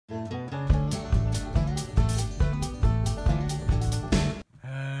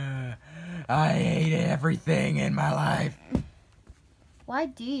I hate everything in my life. Why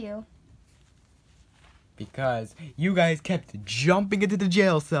do you? Because you guys kept jumping into the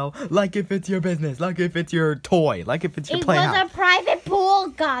jail cell like if it's your business, like if it's your toy, like if it's your playhouse. It was a private pool,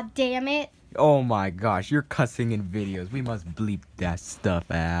 god damn it. Oh my gosh, you're cussing in videos. We must bleep that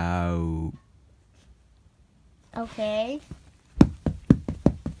stuff out. Okay.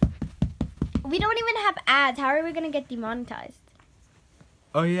 We don't even have ads. How are we gonna get demonetized?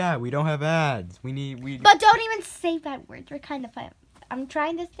 Oh yeah, we don't have ads. But don't even say bad words. We're kind of I'm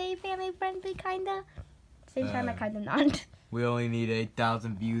trying to stay family friendly, kinda. Same time, I kind of not. We only need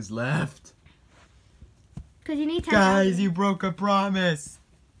 8,000 views left. Cause you need 10,000. Guys, you broke a promise.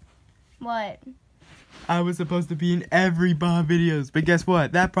 What? I was supposed to be in every Bob videos, but guess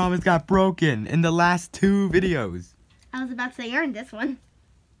what? That promise got broken in the last 2 videos. I was about to say you're in this one.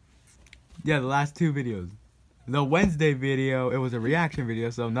 Yeah, the last 2 videos. The Wednesday video, it was a reaction video,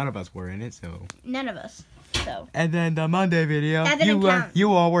 so none of us were in it, so. None of us, so. And then the Monday video, That didn't count.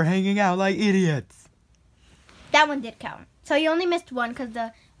 You all were hanging out like idiots. That one did count. So you only missed one because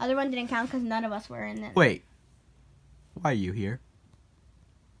the other one didn't count because none of us were in it. Wait, why are you here?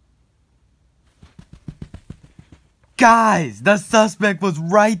 Guys, the suspect was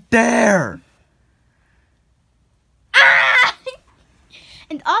right there. Ah!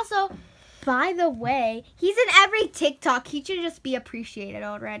 And also, by the way, he's in every TikTok. He should just be appreciated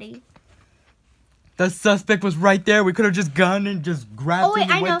already. The suspect was right there. We could have just gone and just grabbed him. Oh wait,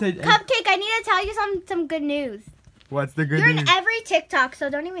 and I know. went to, Cupcake, I need to tell you some good news. What's the good You're news? in every TikTok, so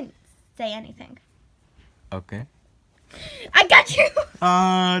don't even say anything. Okay. I got you.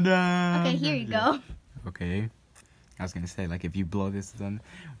 Oh no. Okay, here you go. Okay. I was gonna say, like, if you blow this, then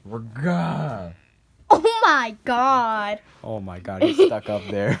we're gone. Oh my god. Oh my god, he's stuck up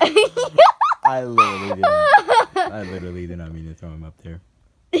there. I literally did not mean to throw him up there.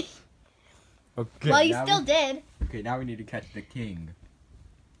 Okay. Well, you still did. Okay, now we need to catch the king.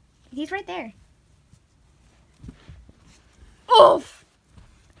 He's right there. Oof!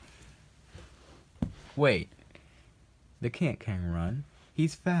 Wait. The king can't run.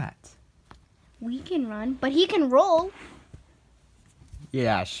 He's fat. We can run, but he can roll.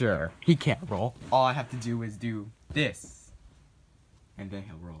 Yeah, sure. He can't roll. All I have to do is do this. And then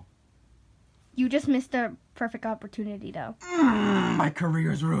he'll roll. You just missed a perfect opportunity, though. My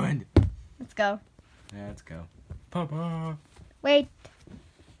career's ruined. Let's go. Yeah, let's go. Papa. Wait.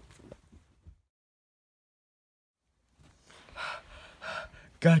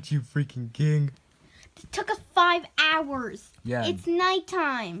 Got you, freaking king. It took us 5 hours. Yeah. It's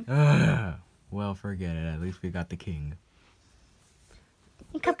nighttime. Well, forget it. At least we got the king.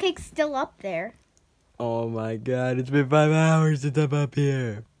 And Cupcake's still up there. Oh my god, it's been 5 hours since I'm up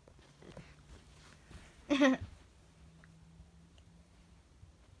here.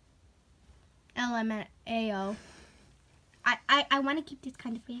 LMAO. I want to keep this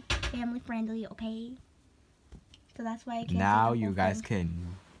kind of family friendly, okay? So that's why I can't. Now you guys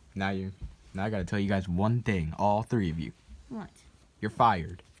can. Now I gotta tell you guys one thing. All 3 of you. What? You're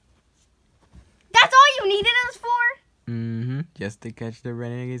fired. That's all you needed us for? Mm-hmm. Just to catch the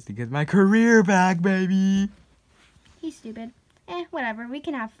renegades to get my career back, baby. He's stupid. Whatever. We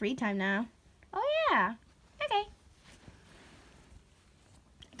can have free time now. Oh, yeah. Okay.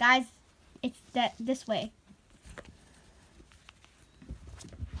 Guys, it's this way.